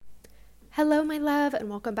Hello, my love, and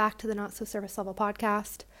welcome back to the Not So Surface Level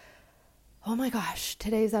podcast. Oh my gosh,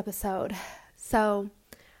 today's episode. So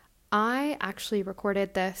I actually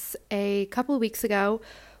recorded this a couple of weeks ago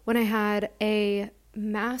when I had a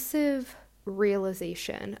massive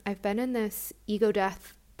realization. I've been in this ego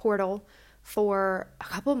death portal for a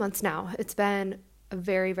couple of months now. It's been a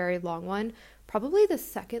very, very long one, probably the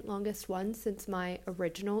second longest one since my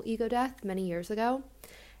original ego death many years ago.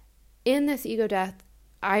 In this ego death,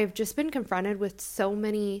 I've just been confronted with so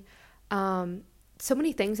many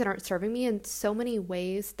things that aren't serving me in so many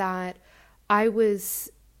ways that I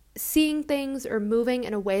was seeing things or moving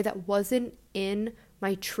in a way that wasn't in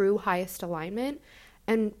my true highest alignment,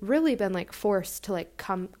 and really been forced to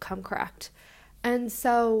come correct. And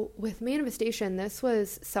so with manifestation, this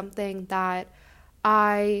was something that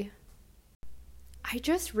I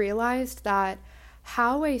just realized that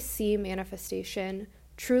how I see manifestation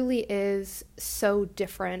truly is so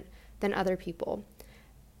different than other people.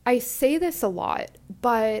 I say this a lot,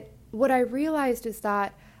 but what I realized is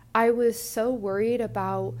that I was so worried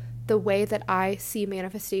about the way that I see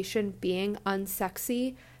manifestation being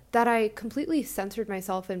unsexy that I completely censored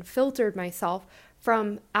myself and filtered myself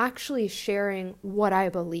from actually sharing what I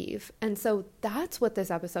believe. And so that's what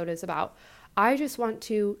this episode is about. I just want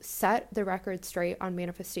to set the record straight on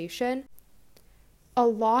manifestation. A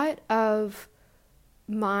lot of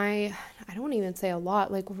I don't even say a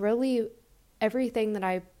lot, really everything that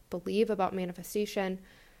I believe about manifestation,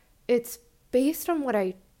 it's based on what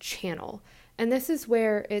I channel. And this is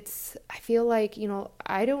where I feel like,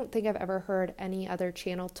 I don't think I've ever heard any other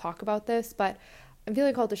channel talk about this, but I'm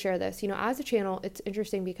feeling called to share this. As a channel, it's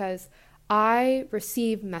interesting because I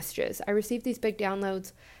receive messages. I receive these big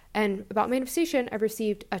downloads, and about manifestation, I've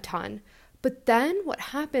received a ton. But then what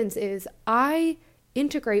happens is I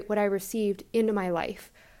integrate what I received into my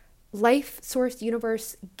life. Life Source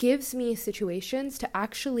Universe gives me situations to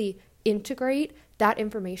actually integrate that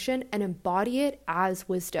information and embody it as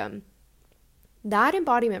wisdom. That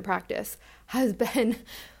embodiment practice has been,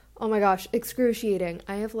 oh my gosh, excruciating.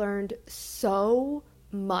 I have learned so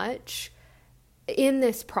much in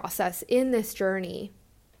this process, in this journey.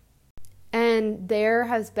 And there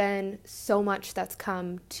has been so much that's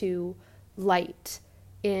come to light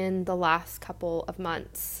in the last couple of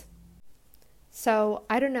months. So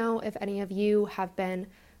I don't know if any of you have been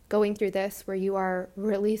going through this where you are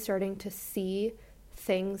really starting to see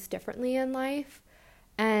things differently in life,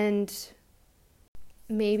 and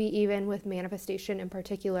maybe even with manifestation in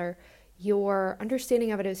particular, your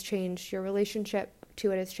understanding of it has changed, your relationship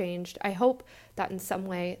to it has changed. I hope that in some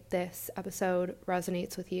way this episode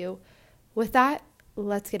resonates with you. With that,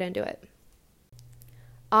 let's get into it.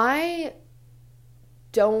 I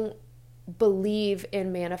don't believe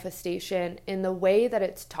in manifestation in the way that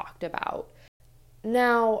it's talked about.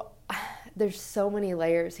 Now, there's so many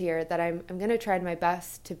layers here that I'm going to try my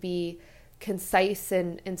best to be concise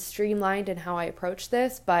and streamlined in how I approach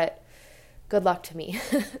this, but good luck to me.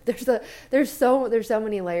 There's so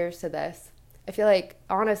many layers to this. I feel like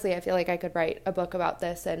I could write a book about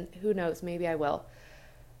this, and who knows, maybe I will.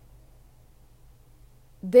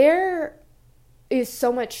 There is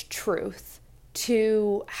so much truth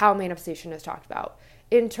to how manifestation is talked about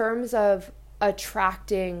in terms of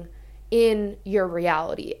attracting in your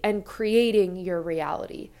reality and creating your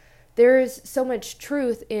reality. There is so much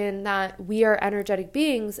truth in that we are energetic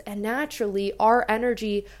beings, and naturally our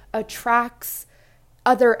energy attracts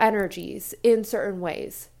other energies in certain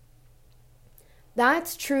ways.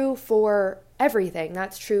 That's true for everything.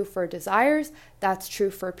 That's true for desires. That's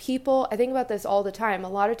true for people. I think about this all the time. A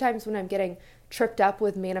lot of times when I'm getting tripped up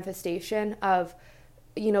with manifestation of,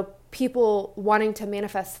 people wanting to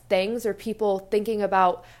manifest things or people thinking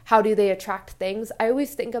about how do they attract things, I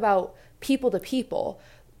always think about people to people.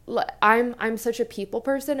 I'm such a people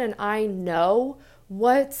person, and I know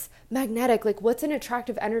what's magnetic, what's an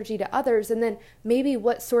attractive energy to others, and then maybe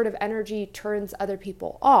what sort of energy turns other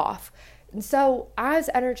people off. And so as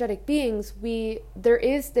energetic beings, there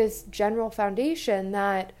is this general foundation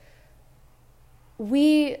that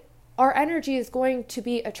our energy is going to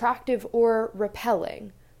be attractive or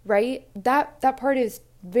repelling, right? That part is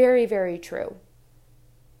very, very true.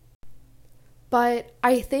 But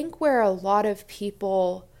I think where a lot of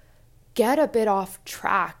people get a bit off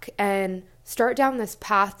track and start down this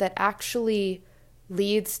path that actually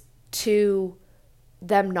leads to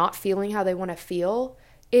them not feeling how they want to feel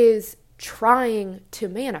is trying to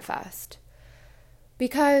manifest.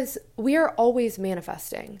 Because we are always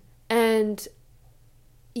manifesting. And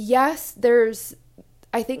yes,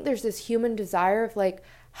 I think there's this human desire of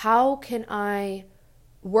how can I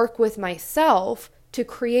work with myself to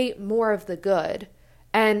create more of the good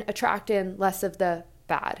and attract in less of the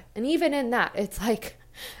bad. And even in that, it's like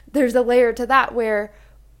there's a layer to that where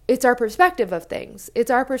it's our perspective of things.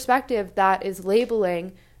 It's our perspective that is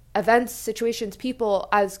labeling events, situations, people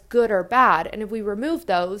as good or bad. And if we remove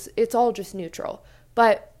those, it's all just neutral.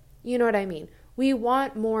 But you know what I mean? We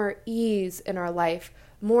want more ease in our life,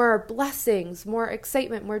 more blessings, more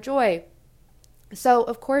excitement, more joy. So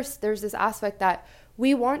of course, there's this aspect that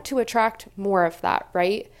we want to attract more of that,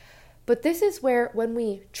 right? But this is where when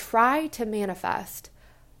we try to manifest,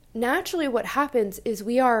 naturally what happens is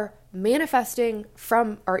we are manifesting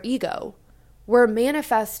from our ego. We're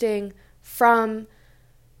manifesting from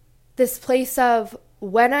this place of,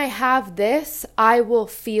 when I have this, I will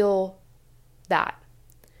feel that.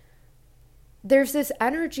 There's this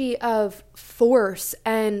energy of force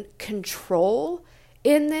and control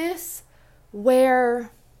in this,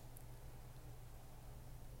 where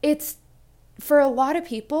it's, for a lot of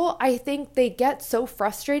people, I think they get so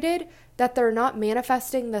frustrated that they're not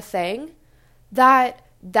manifesting the thing,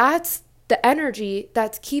 that's the energy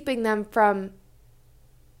that's keeping them from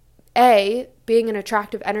being an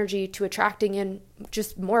attractive energy to attracting in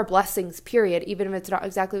just more blessings, period, even if it's not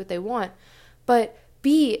exactly what they want. But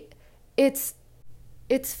B, it's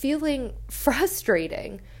feeling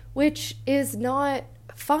frustrating, which is not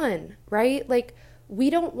fun, right? Like, we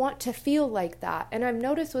don't want to feel like that. And I've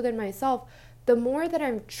noticed within myself, the more that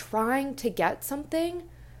I'm trying to get something,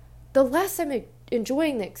 the less I'm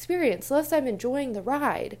enjoying the experience, the less I'm enjoying the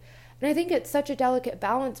ride. And I think it's such a delicate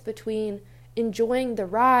balance between enjoying the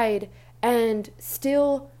ride and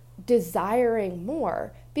still desiring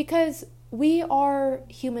more, because we are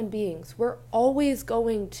human beings. We're always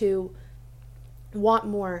going to want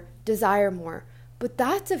more, desire more. But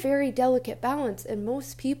that's a very delicate balance. And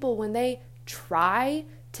most people, when they try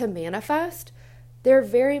to manifest, they're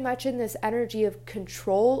very much in this energy of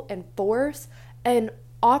control and force and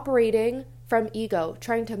operating from ego,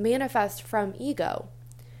 trying to manifest from ego.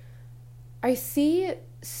 I see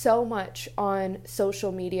so much on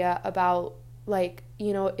social media about, like,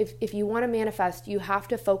 you know, if you want to manifest, you have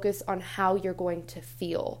to focus on how you're going to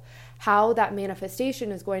feel, how that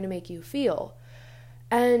manifestation is going to make you feel.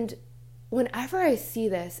 And whenever I see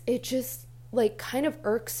this, it just like kind of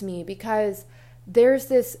irks me, because there's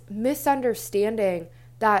this misunderstanding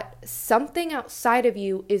that something outside of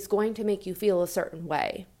you is going to make you feel a certain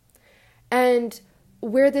way. And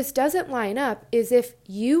where this doesn't line up is if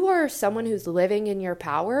you are someone who's living in your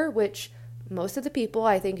power, which most of the people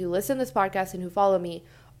I think who listen to this podcast and who follow me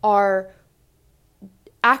are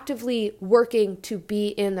actively working to be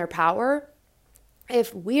in their power.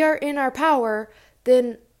 If we are in our power,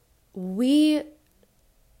 then we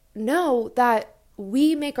know that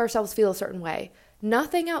we make ourselves feel a certain way.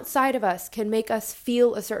 Nothing outside of us can make us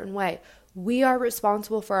feel a certain way. We are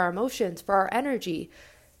responsible for our emotions, for our energy.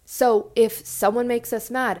 So if someone makes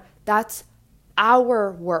us mad, that's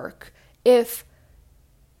our work. If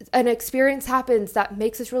an experience happens that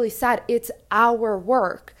makes us really sad, it's our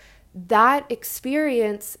work. That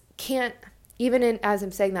experience can't, even in, as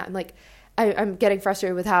I'm saying that, I'm getting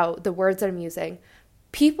frustrated with how the words that I'm using.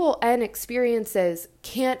 People and experiences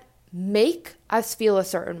can't make us feel a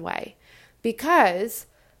certain way, because,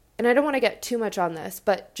 and I don't want to get too much on this,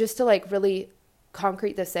 but just to like really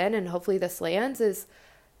concrete this in, and hopefully this lands, is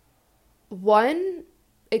one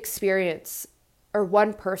experience or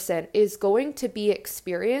one person is going to be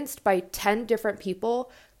experienced by 10 different people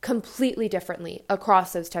completely differently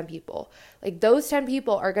across those 10 people. Like, those 10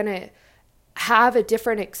 people are going to have a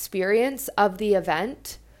different experience of the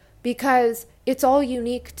event because it's all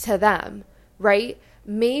unique to them, right?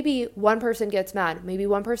 Maybe one person gets mad, maybe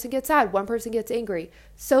one person gets sad, one person gets angry.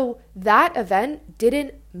 So that event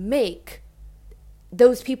didn't make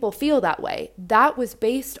those people feel that way. That was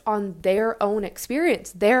based on their own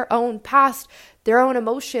experience, their own past, their own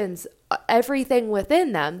emotions, everything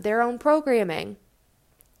within them, their own programming.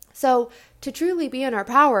 So to truly be in our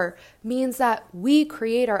power means that we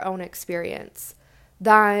create our own experience,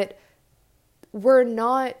 that we're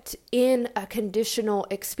not in a conditional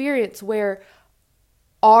experience where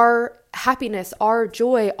our happiness, our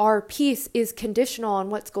joy, our peace is conditional on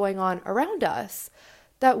what's going on around us.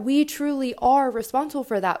 That we truly are responsible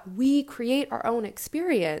for that. We create our own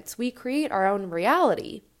experience. We create our own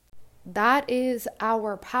reality. That is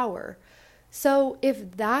our power. So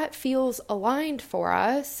if that feels aligned for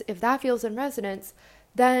us, if that feels in resonance,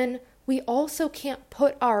 then we also can't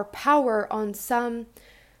put our power on some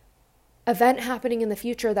event happening in the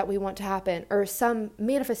future that we want to happen, or some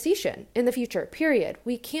manifestation in the future, period.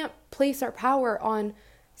 We can't place our power on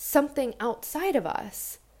something outside of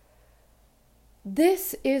us.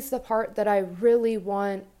 This is the part that I really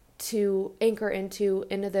want to anchor into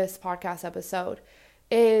this podcast episode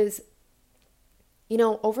is,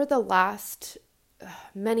 over the last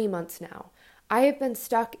many months now, I have been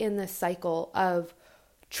stuck in this cycle of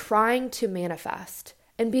trying to manifest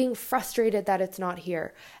and being frustrated that it's not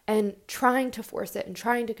here and trying to force it and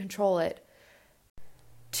trying to control it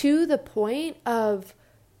to the point of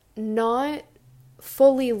not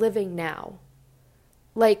fully living now.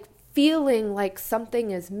 Like feeling like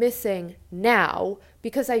something is missing now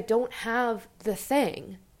because I don't have the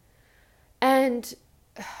thing. And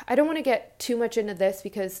I don't want to get too much into this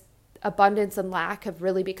because abundance and lack have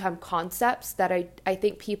really become concepts that I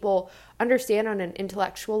think people understand on an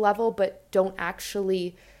intellectual level, but don't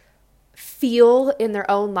actually feel in their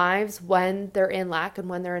own lives when they're in lack and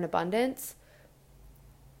when they're in abundance.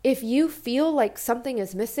 If you feel like something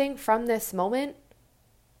is missing from this moment,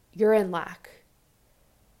 you're in lack.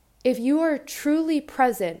 If you are truly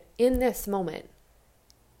present in this moment,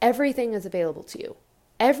 everything is available to you.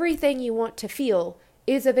 Everything you want to feel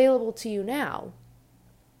is available to you now.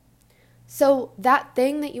 So that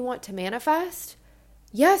thing that you want to manifest,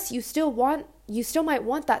 yes, you still might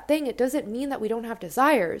want that thing. It doesn't mean that we don't have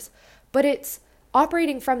desires, but it's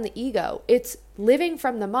operating from the ego. It's living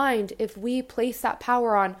from the mind. If we place that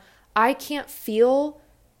power on, I can't feel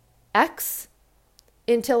X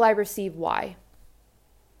until I receive Y.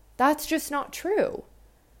 That's just not true.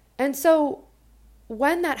 And so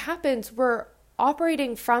when that happens, we're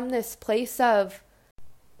operating from this place of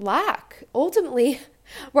lack. Ultimately,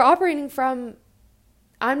 we're operating from,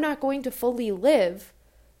 I'm not going to fully live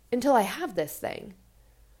until I have this thing.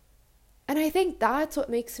 And I think that's what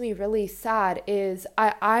makes me really sad is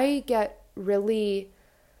I get really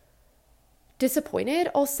disappointed,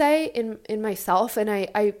 I'll say, in myself. And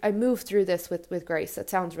I move through this with grace. That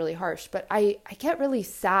sounds really harsh, but I get really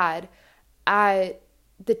sad at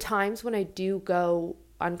the times when I do go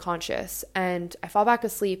unconscious and I fall back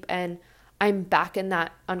asleep and I'm back in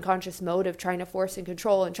that unconscious mode of trying to force and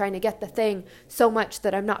control and trying to get the thing so much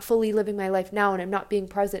that I'm not fully living my life now and I'm not being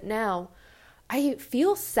present now. I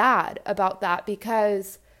feel sad about that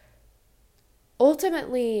because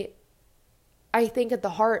ultimately, I think at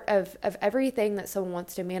the heart of everything that someone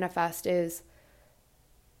wants to manifest is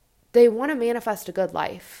they want to manifest a good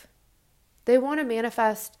life. They want to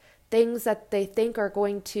manifest things that they think are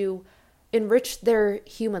going to enrich their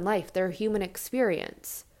human life, their human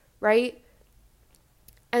experience, right?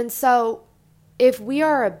 And so if we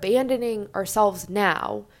are abandoning ourselves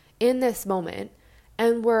now in this moment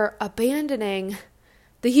and we're abandoning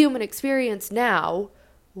the human experience now,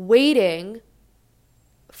 waiting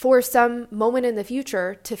for some moment in the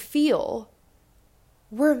future to feel,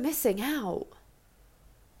 we're missing out.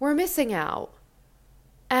 We're missing out.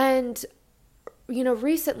 And,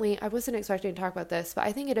 recently, I wasn't expecting to talk about this, but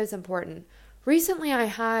I think it is important. Recently, I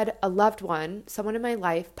had a loved one, someone in my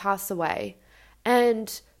life, pass away.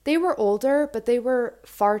 And they were older, but they were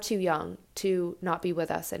far too young to not be with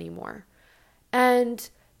us anymore. And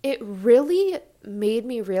it really made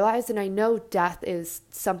me realize, and I know death is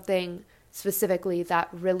something specifically that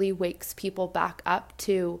really wakes people back up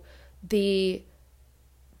to the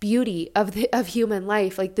beauty of human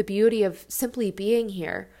life, like the beauty of simply being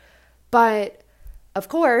here. But of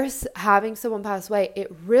course, having someone pass away, it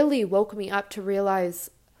really woke me up to realize,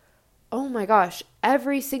 oh my gosh,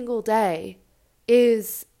 every single day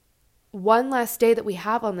is one less day that we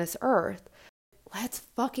have on this earth. Let's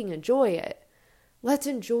fucking enjoy it. Let's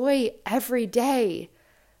enjoy every day.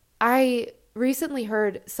 I recently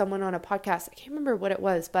heard someone on a podcast, I can't remember what it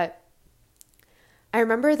was, but I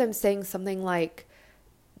remember them saying something like,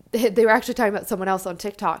 they were actually talking about someone else on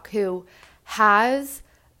TikTok who has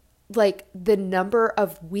like the number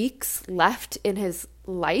of weeks left in his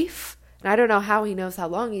life. And I don't know how he knows how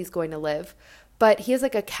long he's going to live, but he has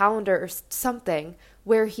like a calendar or something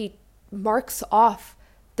where he marks off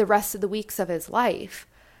the rest of the weeks of his life.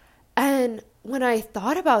 And when I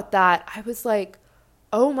thought about that, I was like,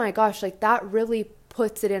 oh my gosh, like that really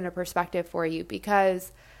puts it into perspective for you,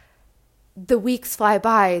 because the weeks fly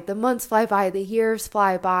by, the months fly by, the years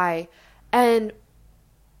fly by. And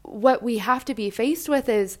what we have to be faced with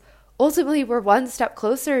is ultimately we're one step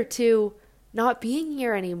closer to not being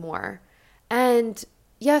here anymore. And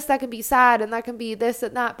yes, that can be sad and that can be this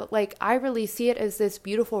and that, but like I really see it as this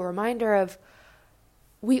beautiful reminder of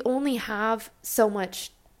we only have so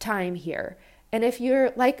much time here. And if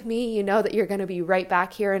you're like me, you know that you're going to be right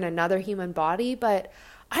back here in another human body, but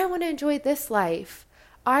I want to enjoy this life.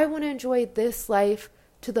 I want to enjoy this life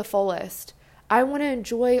to the fullest. I want to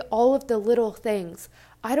enjoy all of the little things.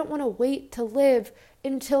 I don't want to wait to live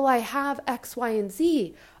until I have X, Y, and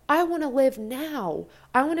Z. I want to live now.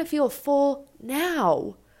 I want to feel full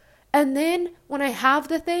now. And then when I have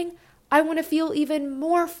the thing, I want to feel even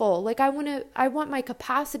more full. Like I want my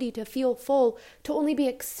capacity to feel full to only be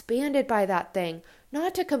expanded by that thing,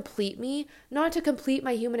 not to complete me, not to complete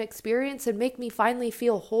my human experience and make me finally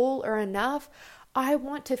feel whole or enough. I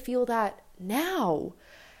want to feel that now.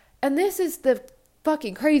 And this is the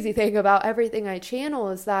fucking crazy thing about everything I channel,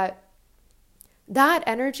 is that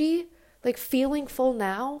energy, like feeling full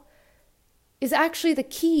now, is actually the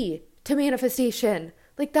key to manifestation.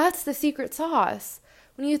 Like that's the secret sauce.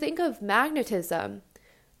 When you think of magnetism,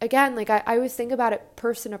 again, like I always think about it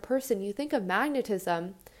person to person. You think of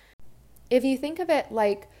magnetism, if you think of it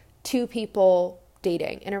like two people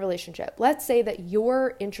dating in a relationship, let's say that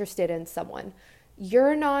you're interested in someone.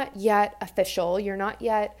 You're not yet official. You're not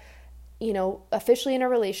yet, officially in a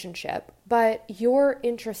relationship, but you're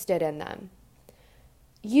interested in them.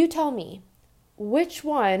 You tell me, which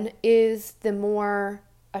one is the more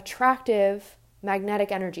attractive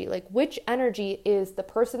magnetic energy? Like which energy is the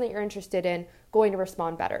person that you're interested in going to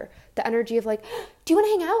respond better? The energy of like, do you want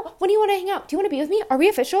to hang out? When do you want to hang out? Do you want to be with me? Are we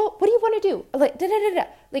official? What do you want to do? Like,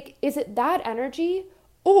 Like, is it that energy?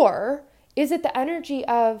 Or is it the energy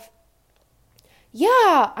of,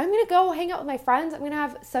 yeah, I'm going to go hang out with my friends. I'm going to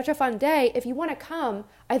have such a fun day. If you want to come,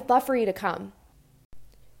 I'd love for you to come.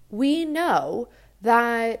 We know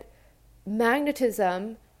that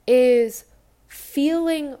magnetism is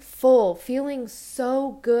feeling full, feeling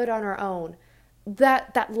so good on our own,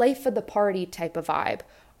 that life of the party type of vibe.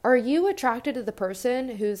 Are you attracted to the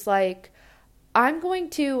person who's like, I'm going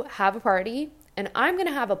to have a party and I'm going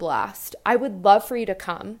to have a blast. I would love for you to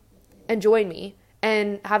come and join me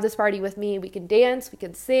and have this party with me. We can dance, we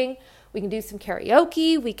can sing, we can do some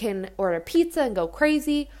karaoke, we can order pizza and go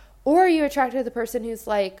crazy. Or are you attracted to the person who's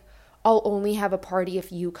like, I'll only have a party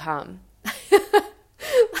if you come?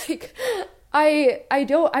 Like,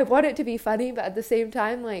 I want it to be funny, but at the same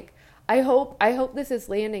time, like, I hope this is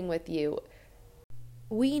landing with you.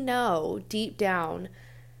 We know deep down,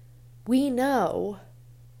 we know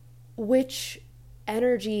which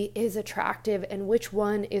energy is attractive and which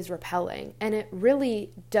one is repelling. And it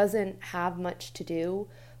really doesn't have much to do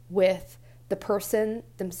with the person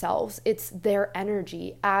themselves. It's their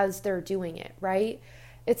energy as they're doing it, right?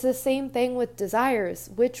 It's the same thing with desires.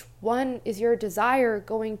 Which one is your desire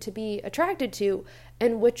going to be attracted to,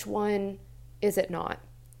 and which one is it not?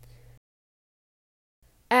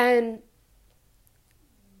 And,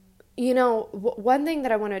 one thing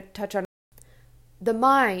that I want to touch on, the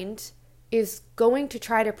mind is going to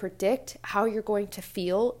try to predict how you're going to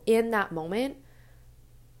feel in that moment,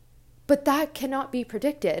 but that cannot be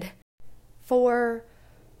predicted. For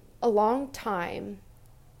a long time,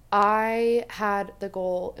 I had the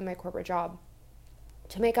goal in my corporate job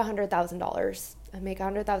to make $100,000 and make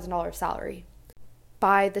 $100,000 salary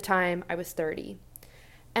by the time I was 30.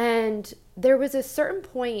 And there was a certain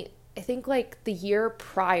point, I think like the year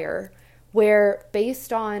prior, where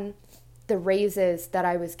based on the raises that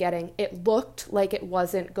I was getting, it looked like it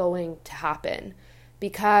wasn't going to happen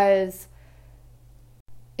because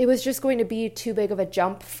it was just going to be too big of a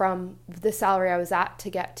jump from the salary I was at to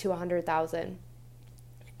get to 100,000.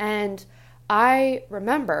 And I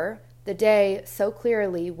remember the day so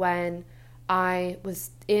clearly when I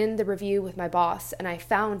was in the review with my boss and I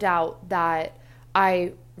found out that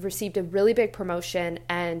I received a really big promotion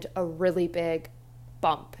and a really big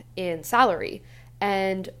bump in salary.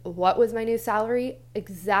 And what was my new salary?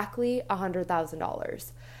 Exactly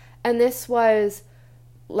 $100,000. And this was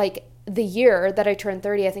like the year that I turned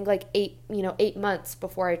 30, I think like 8 months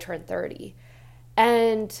before I turned 30.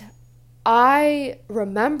 And I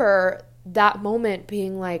remember that moment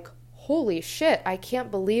being like, holy shit, I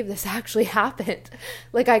can't believe this actually happened.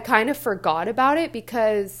 Like I kind of forgot about it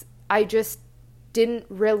because I just didn't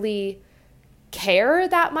really care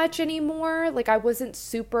that much anymore. Like I wasn't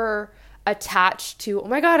super attached to, oh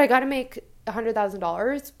my God, I got to make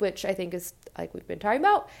 $100,000, which I think is, like we've been talking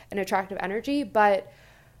about, an attractive energy. But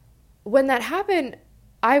when that happened,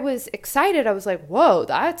 I was excited. I was like, whoa,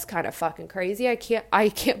 that's kind of fucking crazy. I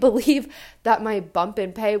can't believe that my bump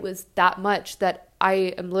in pay was that much, that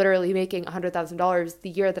I am literally making $100,000 the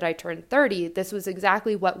year that I turned 30. This was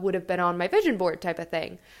exactly what would have been on my vision board type of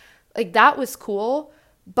thing. Like that was cool,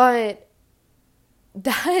 but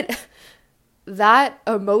that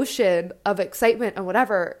emotion of excitement and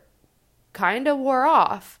whatever kind of wore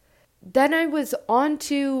off. Then I was on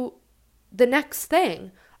to the next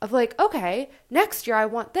thing of like, okay, next year I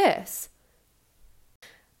want this.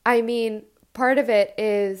 I mean, part of it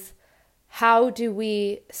is, how do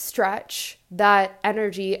we stretch that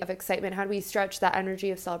energy of excitement? How do we stretch that energy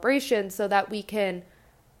of celebration so that we can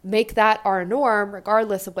make that our norm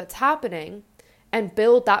regardless of what's happening? and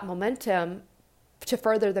build that momentum to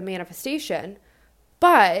further the manifestation.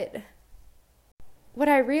 But what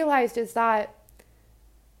I realized is that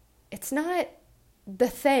it's not the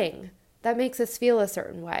thing that makes us feel a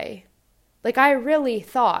certain way. Like, I really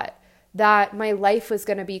thought that my life was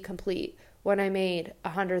going to be complete when I made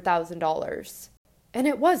 $100,000. And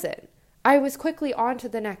it wasn't. I was quickly on to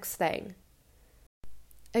the next thing.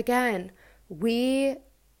 Again, we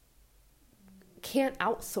can't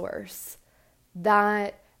outsource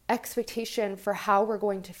that expectation for how we're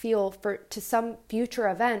going to feel to some future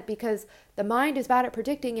event, because the mind is bad at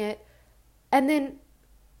predicting it, and then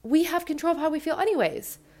we have control of how we feel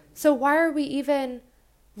anyways. So why are we even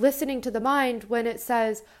listening to the mind when it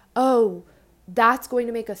says, oh, that's going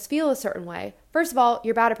to make us feel a certain way? First of all,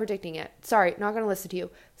 you're bad at predicting it. Sorry, not going to listen to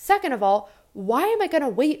you. Second of all, why am I going to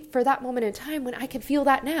wait for that moment in time when I can feel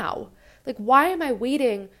that now? Like, why am I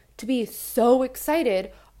waiting to be so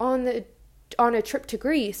excited on a trip to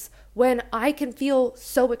Greece when I can feel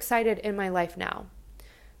so excited in my life now?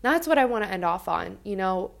 That's what I want to end off on. You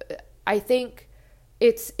know, I think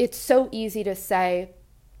it's so easy to say,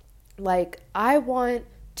 like, I want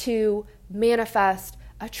to manifest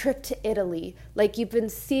a trip to Italy. Like, you've been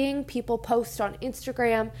seeing people post on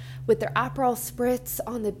Instagram with their Aperol Spritz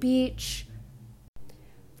on the beach,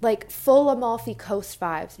 like full Amalfi Coast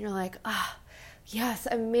vibes. And you're like, yes,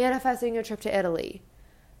 I'm manifesting a trip to Italy.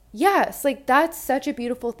 Yes, like, that's such a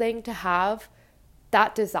beautiful thing to have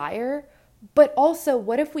that desire. But also,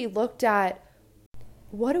 what if we looked at,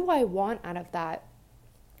 what do I want out of that?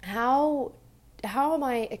 How am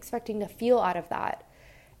I expecting to feel out of that?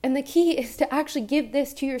 And the key is to actually give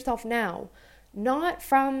this to yourself now, not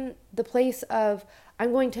from the place of,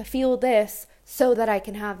 I'm going to feel this so that I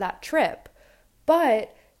can have that trip,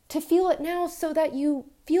 but to feel it now so that you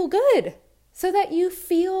feel good,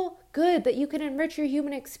 that you can enrich your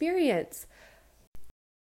human experience.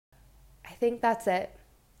 I think that's it.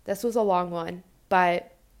 This was a long one,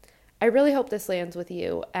 but I really hope this lands with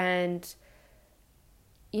you. And,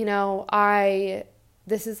 you know,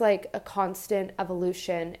 this is like a constant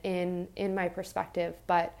evolution in my perspective,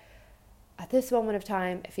 but at this moment of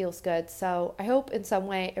time, it feels good. So I hope in some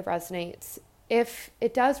way it resonates. If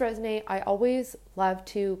it does resonate, I always love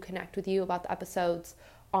to connect with you about the episodes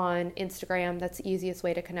on Instagram. That's the easiest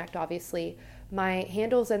way to connect, obviously. My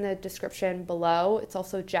handle's in the description below. It's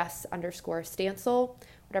also Jess_Stansel,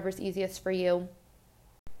 whatever's easiest for you.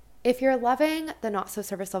 If you're loving the Not So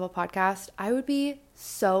Surface Level podcast, I would be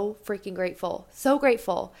so freaking grateful, so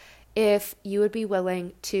grateful if you would be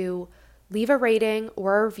willing to leave a rating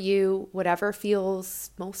or a review, whatever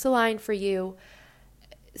feels most aligned for you.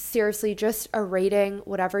 Seriously, just a rating,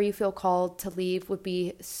 whatever you feel called to leave would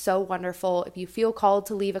be so wonderful. If you feel called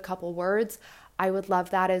to leave a couple words, I would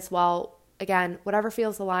love that as well. Again, whatever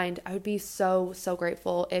feels aligned, I would be so, so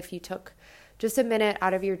grateful if you took just a minute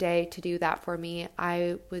out of your day to do that for me.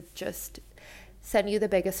 I would just send you the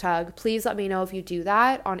biggest hug. Please let me know if you do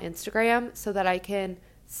that on Instagram so that I can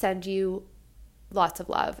send you lots of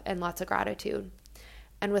love and lots of gratitude.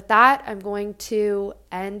 And with that, I'm going to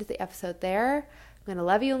end the episode there. I'm going to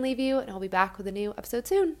love you and leave you, and I'll be back with a new episode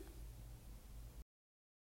soon.